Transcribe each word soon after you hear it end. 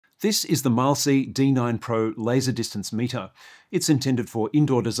This is the Mileseey D9 Pro laser distance meter. It's intended for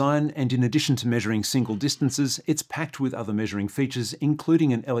indoor design, and in addition to measuring single distances, it's packed with other measuring features,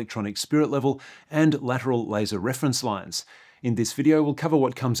 including an electronic spirit level and lateral laser reference lines. In this video, we'll cover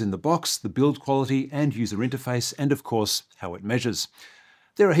what comes in the box, the build quality and user interface, and of course, how it measures.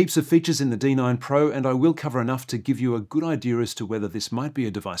 There are heaps of features in the D9 Pro, and I will cover enough to give you a good idea as to whether this might be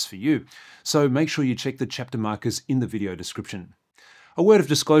a device for you. So make sure you check the chapter markers in the video description. A word of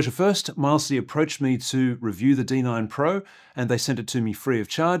disclosure first, Mileseey approached me to review the D9 Pro and they sent it to me free of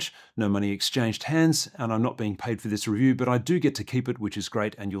charge, no money exchanged hands, and I'm not being paid for this review, but I do get to keep it, which is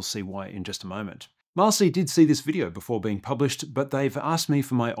great, and you'll see why in just a moment. Mileseey did see this video before being published, but they've asked me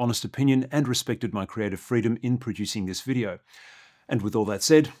for my honest opinion and respected my creative freedom in producing this video. And with all that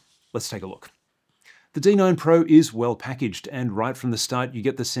said, let's take a look. The D9 Pro is well packaged, and right from the start you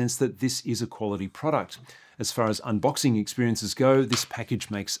get the sense that this is a quality product. As far as unboxing experiences go, this package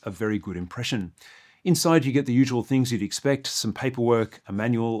makes a very good impression. Inside you get the usual things you'd expect: some paperwork, a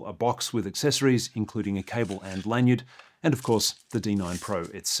manual, a box with accessories, including a cable and lanyard, and of course the D9 Pro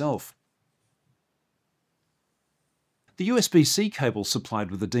itself. The USB-C cable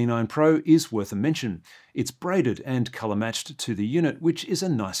supplied with the D9 Pro is worth a mention. It's braided and color matched to the unit, which is a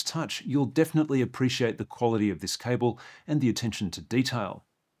nice touch. You'll definitely appreciate the quality of this cable and the attention to detail.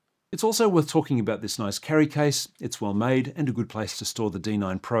 It's also worth talking about this nice carry case. It's well made and a good place to store the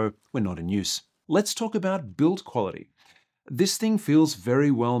D9 Pro when not in use. Let's talk about build quality. This thing feels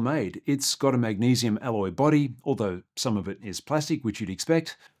very well made. It's got a magnesium alloy body, although some of it is plastic, which you'd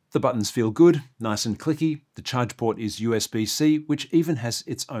expect. The buttons feel good, nice and clicky. The charge port is USB-C, which even has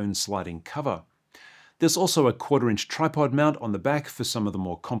its own sliding cover. There's also a 1/4-inch tripod mount on the back for some of the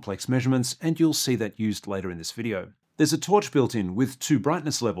more complex measurements, and you'll see that used later in this video. There's a torch built in with 2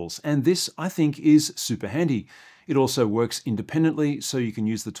 brightness levels, and this, I think, is super handy. It also works independently, so you can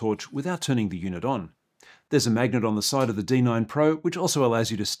use the torch without turning the unit on. There's a magnet on the side of the D9 Pro, which also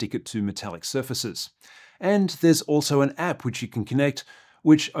allows you to stick it to metallic surfaces. And there's also an app which you can connect,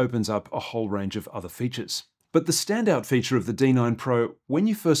 which opens up a whole range of other features. But the standout feature of the D9 Pro, when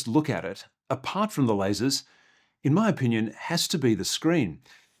you first look at it, apart from the lasers, in my opinion, has to be the screen.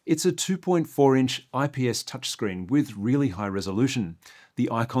 It's a 2.4-inch IPS touchscreen with really high resolution. The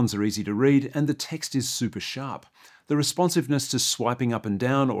icons are easy to read and the text is super sharp. The responsiveness to swiping up and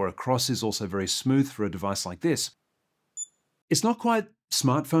down or across is also very smooth for a device like this. It's not quite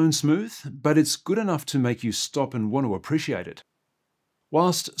smartphone smooth, but it's good enough to make you stop and want to appreciate it.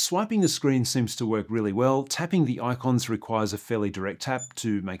 Whilst swiping the screen seems to work really well, tapping the icons requires a fairly direct tap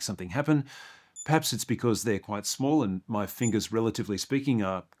to make something happen. Perhaps it's because they're quite small and my fingers, relatively speaking,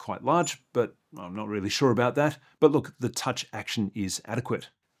 are quite large, but I'm not really sure about that. But look, the touch action is adequate.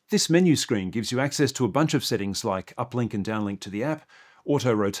 This menu screen gives you access to a bunch of settings like uplink and downlink to the app,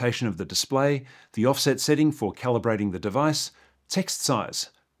 auto rotation of the display, the offset setting for calibrating the device, text size,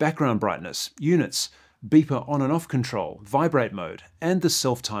 background brightness, units, beeper on and off control, vibrate mode, and the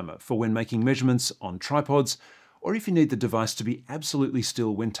self-timer for when making measurements on tripods, or if you need the device to be absolutely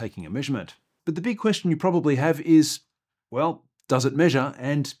still when taking a measurement. But the big question you probably have is, well, does it measure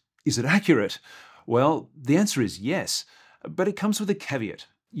and is it accurate? Well, the answer is yes, but it comes with a caveat.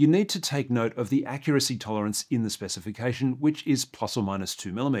 You need to take note of the accuracy tolerance in the specification, which is plus or minus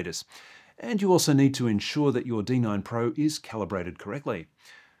 2 millimeters. And you also need to ensure that your D9 Pro is calibrated correctly.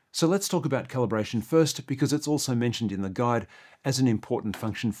 So let's talk about calibration first, because it's also mentioned in the guide as an important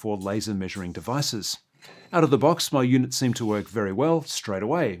function for laser measuring devices. Out of the box, my unit seemed to work very well straight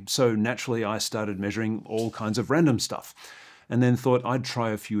away, so naturally I started measuring all kinds of random stuff, and then thought I'd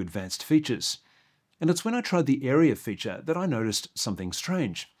try a few advanced features. And it's when I tried the area feature that I noticed something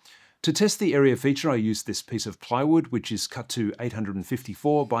strange. To test the area feature, I used this piece of plywood, which is cut to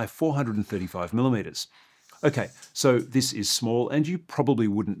 854 by 435 millimeters. Okay, so this is small and you probably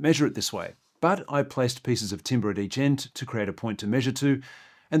wouldn't measure it this way, but I placed pieces of timber at each end to create a point to measure to,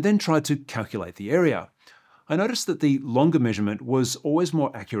 and then tried to calculate the area. I noticed that the longer measurement was always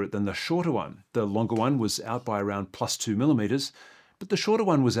more accurate than the shorter one. The longer one was out by around plus 2 millimeters, but the shorter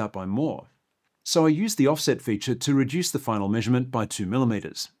one was out by more. So I used the offset feature to reduce the final measurement by 2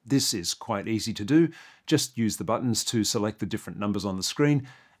 millimeters. This is quite easy to do. Just use the buttons to select the different numbers on the screen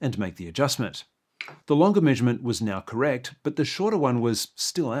and make the adjustment. The longer measurement was now correct, but the shorter one was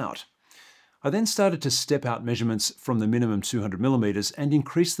still out. I then started to step out measurements from the minimum 200 millimeters and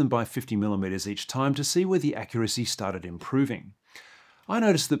increase them by 50 millimeters each time to see where the accuracy started improving. I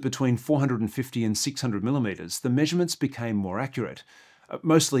noticed that between 450 and 600 millimeters, the measurements became more accurate,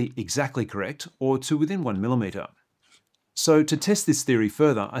 mostly exactly correct or to within 1 millimeter. So to test this theory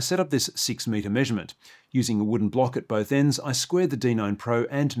further, I set up this 6-meter measurement. Using a wooden block at both ends, I squared the D9 Pro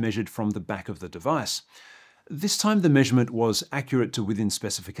and measured from the back of the device. This time the measurement was accurate to within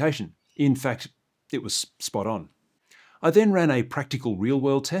specification. In fact, it was spot on. I then ran a practical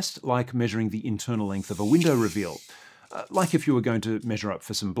real-world test, like measuring the internal length of a window reveal, like if you were going to measure up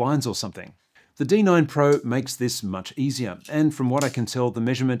for some blinds or something. The D9 Pro makes this much easier, and from what I can tell, the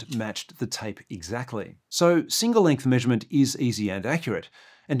measurement matched the tape exactly. So single-length measurement is easy and accurate,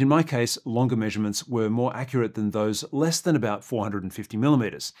 and in my case, longer measurements were more accurate than those less than about 450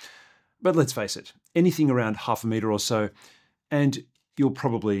 millimeters. But let's face it, anything around half a meter or so, and you'll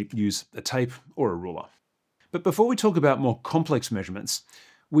probably use a tape or a ruler. But before we talk about more complex measurements,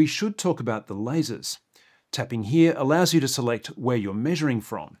 we should talk about the lasers. Tapping here allows you to select where you're measuring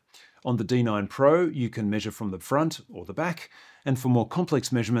from. On the D9 Pro, you can measure from the front or the back, and for more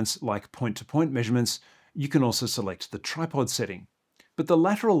complex measurements like point-to-point measurements, you can also select the tripod setting. But the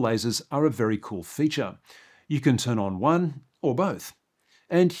lateral lasers are a very cool feature. You can turn on one or both.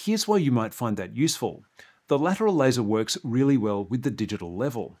 And here's why you might find that useful. The lateral laser works really well with the digital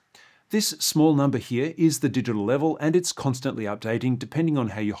level. This small number here is the digital level, and it's constantly updating depending on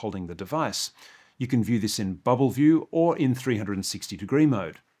how you're holding the device. You can view this in bubble view or in 360-degree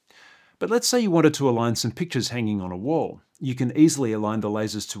mode. But let's say you wanted to align some pictures hanging on a wall. You can easily align the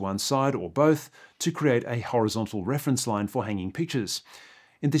lasers to one side or both to create a horizontal reference line for hanging pictures.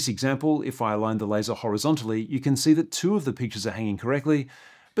 In this example, if I align the laser horizontally, you can see that 2 of the pictures are hanging correctly,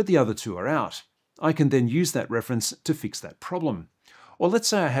 but the other 2 are out. I can then use that reference to fix that problem. Or let's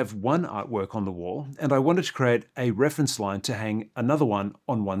say I have one artwork on the wall and I wanted to create a reference line to hang another one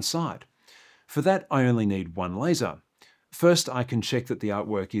on one side. For that, I only need one laser. First, I can check that the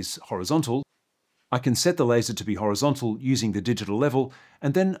artwork is horizontal. I can set the laser to be horizontal using the digital level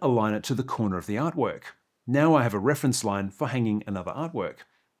and then align it to the corner of the artwork. Now I have a reference line for hanging another artwork.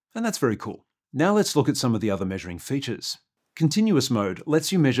 And that's very cool. Now let's look at some of the other measuring features. Continuous mode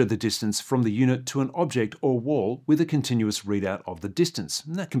lets you measure the distance from the unit to an object or wall with a continuous readout of the distance,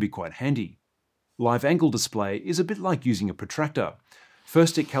 and that can be quite handy. Live angle display is a bit like using a protractor.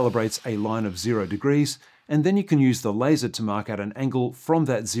 First it calibrates a line of 0 degrees, and then you can use the laser to mark out an angle from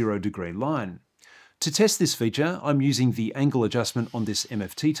that 0-degree line. To test this feature, I'm using the angle adjustment on this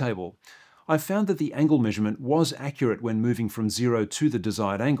MFT table. I found that the angle measurement was accurate when moving from 0 to the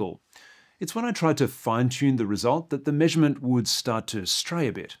desired angle. It's when I tried to fine-tune the result that the measurement would start to stray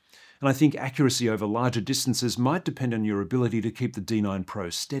a bit. And I think accuracy over larger distances might depend on your ability to keep the D9 Pro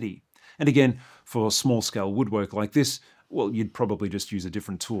steady. And again, for small-scale woodwork like this, well, you'd probably just use a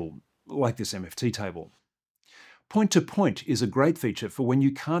different tool, like this MFT table. Point-to-point is a great feature for when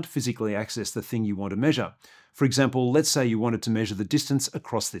you can't physically access the thing you want to measure. For example, let's say you wanted to measure the distance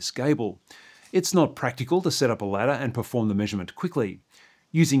across this gable. It's not practical to set up a ladder and perform the measurement quickly.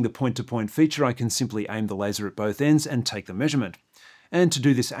 Using the point-to-point feature, I can simply aim the laser at both ends and take the measurement. And to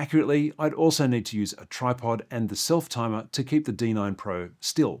do this accurately, I'd also need to use a tripod and the self-timer to keep the D9 Pro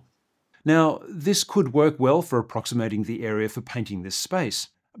still. Now, this could work well for approximating the area for painting this space.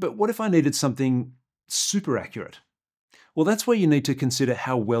 But what if I needed something super accurate? Well, that's where you need to consider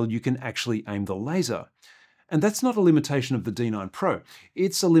how well you can actually aim the laser. And that's not a limitation of the D9 Pro.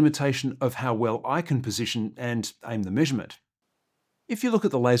 It's a limitation of how well I can position and aim the measurement. If you look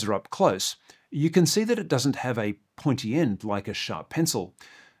at the laser up close, you can see that it doesn't have a pointy end like a sharp pencil.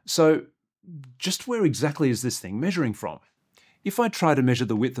 So just where exactly is this thing measuring from? If I try to measure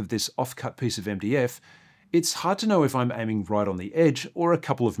the width of this off-cut piece of MDF, it's hard to know if I'm aiming right on the edge or a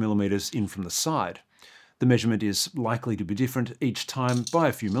couple of millimeters in from the side. The measurement is likely to be different each time by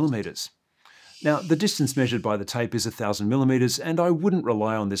a few millimeters. Now, the distance measured by the tape is 1,000 millimeters, and I wouldn't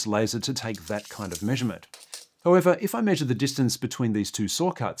rely on this laser to take that kind of measurement. However, if I measure the distance between these 2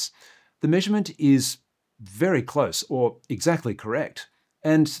 saw cuts, the measurement is very close, or exactly correct.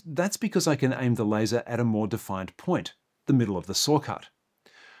 And that's because I can aim the laser at a more defined point, the middle of the saw cut.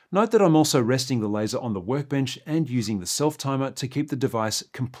 Note that I'm also resting the laser on the workbench and using the self-timer to keep the device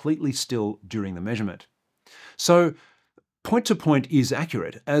completely still during the measurement. So, point-to-point is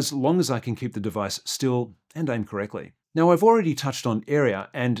accurate as long as I can keep the device still and aim correctly. Now, I've already touched on area,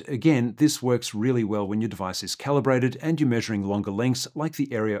 and again, this works really well when your device is calibrated and you're measuring longer lengths like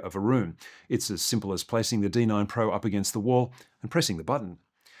the area of a room. It's as simple as placing the D9 Pro up against the wall and pressing the button.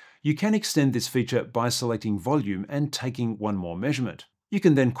 You can extend this feature by selecting volume and taking one more measurement. You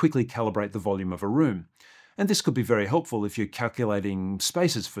can then quickly calibrate the volume of a room. And this could be very helpful if you're calculating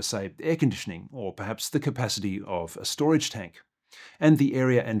spaces for, say, air conditioning, or perhaps the capacity of a storage tank. And the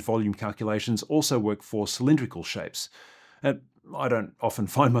area and volume calculations also work for cylindrical shapes. I don't often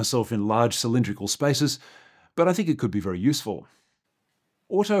find myself in large cylindrical spaces, but I think it could be very useful.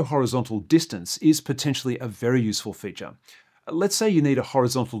 Auto horizontal distance is potentially a very useful feature. Let's say you need a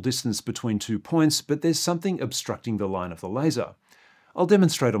horizontal distance between 2 points, but there's something obstructing the line of the laser. I'll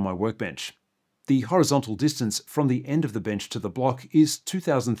demonstrate on my workbench. The horizontal distance from the end of the bench to the block is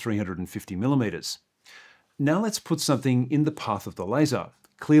 2,350 millimeters. Now let's put something in the path of the laser.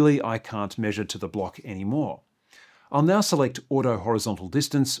 Clearly, I can't measure to the block anymore. I'll now select Auto Horizontal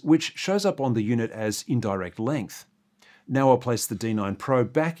Distance, which shows up on the unit as indirect length. Now I'll place the D9 Pro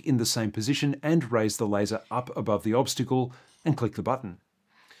back in the same position and raise the laser up above the obstacle and click the button.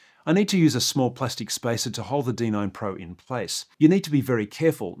 I need to use a small plastic spacer to hold the D9 Pro in place. You need to be very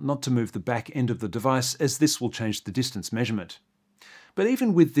careful not to move the back end of the device, as this will change the distance measurement. But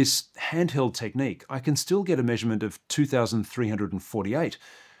even with this handheld technique, I can still get a measurement of 2,348,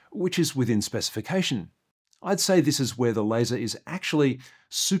 which is within specification. I'd say this is where the laser is actually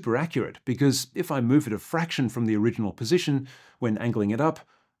super accurate, because if I move it a fraction from the original position when angling it up,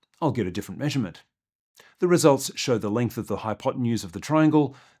 I'll get a different measurement. The results show the length of the hypotenuse of the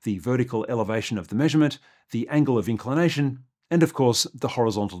triangle, the vertical elevation of the measurement, the angle of inclination, and of course the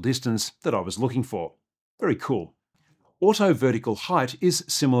horizontal distance that I was looking for. Very cool. Auto vertical height is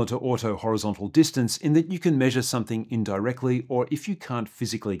similar to auto horizontal distance in that you can measure something indirectly or if you can't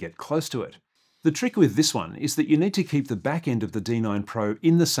physically get close to it. The trick with this one is that you need to keep the back end of the D9 Pro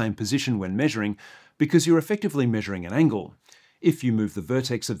in the same position when measuring, because you're effectively measuring an angle. If you move the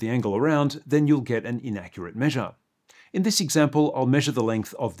vertex of the angle around, then you'll get an inaccurate measure. In this example, I'll measure the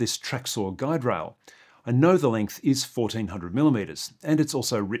length of this track saw guide rail. I know the length is 1400 millimeters, and it's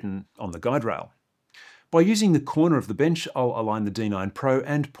also written on the guide rail. By using the corner of the bench, I'll align the D9 Pro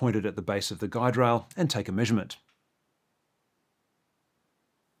and point it at the base of the guide rail and take a measurement.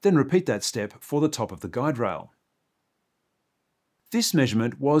 Then repeat that step for the top of the guide rail. This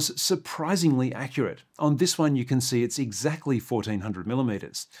measurement was surprisingly accurate. On this one you can see it's exactly 1400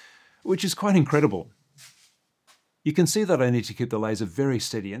 millimeters, which is quite incredible. You can see that I need to keep the laser very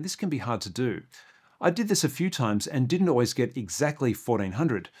steady, and this can be hard to do. I did this a few times and didn't always get exactly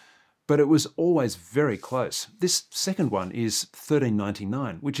 1400, but it was always very close. This second one is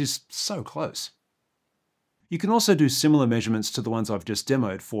 1399, which is so close. You can also do similar measurements to the ones I've just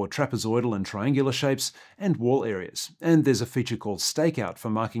demoed for trapezoidal and triangular shapes and wall areas, and there's a feature called stakeout for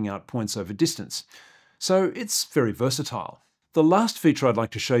marking out points over distance. So it's very versatile. The last feature I'd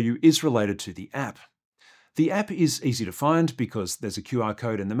like to show you is related to the app. The app is easy to find because there's a QR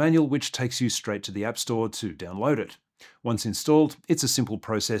code in the manual which takes you straight to the App Store to download it. Once installed, it's a simple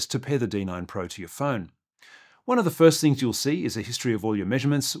process to pair the D9 Pro to your phone. One of the first things you'll see is a history of all your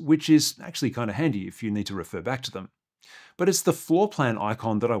measurements, which is actually kind of handy if you need to refer back to them. But it's the floor plan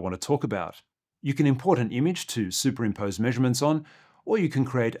icon that I want to talk about. You can import an image to superimpose measurements on, or you can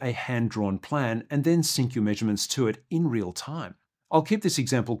create a hand-drawn plan and then sync your measurements to it in real time. I'll keep this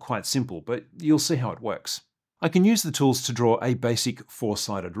example quite simple, but you'll see how it works. I can use the tools to draw a basic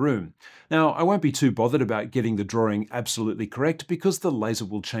 4-sided room. Now, I won't be too bothered about getting the drawing absolutely correct because the laser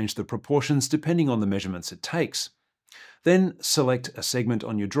will change the proportions depending on the measurements it takes. Then select a segment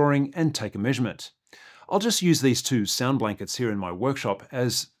on your drawing and take a measurement. I'll just use these 2 sound blankets here in my workshop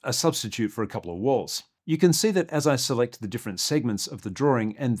as a substitute for a couple of walls. You can see that as I select the different segments of the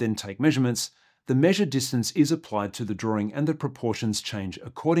drawing and then take measurements, the measure distance is applied to the drawing and the proportions change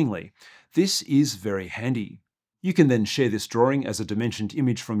accordingly. This is very handy. You can then share this drawing as a dimensioned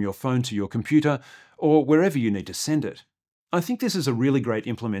image from your phone to your computer or wherever you need to send it. I think this is a really great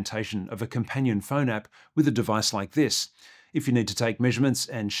implementation of a companion phone app with a device like this. If you need to take measurements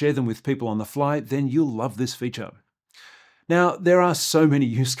and share them with people on the fly, then you'll love this feature. Now, there are so many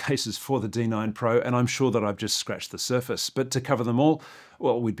use cases for the D9 Pro, and I'm sure that I've just scratched the surface, but to cover them all,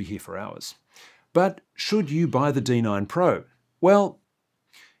 well, we'd be here for hours. But should you buy the D9 Pro? Well,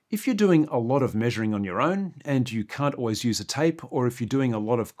 if you're doing a lot of measuring on your own and you can't always use a tape, or if you're doing a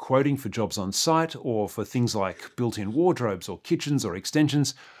lot of quoting for jobs on site or for things like built-in wardrobes or kitchens or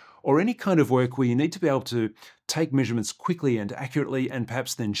extensions, or any kind of work where you need to be able to take measurements quickly and accurately and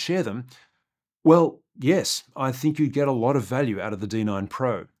perhaps then share them, well, yes, I think you'd get a lot of value out of the D9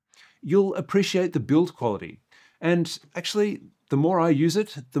 Pro. You'll appreciate the build quality. And actually, the more I use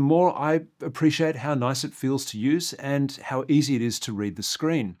it, the more I appreciate how nice it feels to use and how easy it is to read the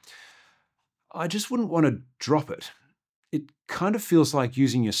screen. I just wouldn't want to drop it. It kind of feels like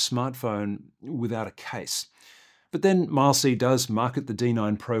using your smartphone without a case. But then Mileseey does market the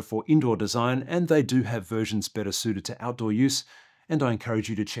D9 Pro for indoor design, and they do have versions better suited to outdoor use, and I encourage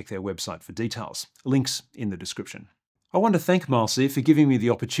you to check their website for details. Links in the description. I want to thank Mileseey for giving me the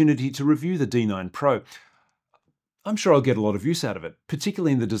opportunity to review the D9 Pro. I'm sure I'll get a lot of use out of it,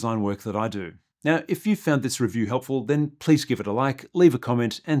 particularly in the design work that I do. Now, if you found this review helpful, then please give it a like, leave a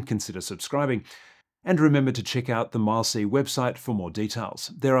comment, and consider subscribing. And remember to check out the Mileseey website for more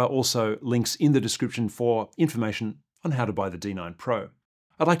details. There are also links in the description for information on how to buy the D9 Pro.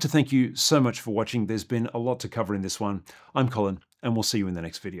 I'd like to thank you so much for watching. There's been a lot to cover in this one. I'm Colin, and we'll see you in the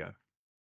next video.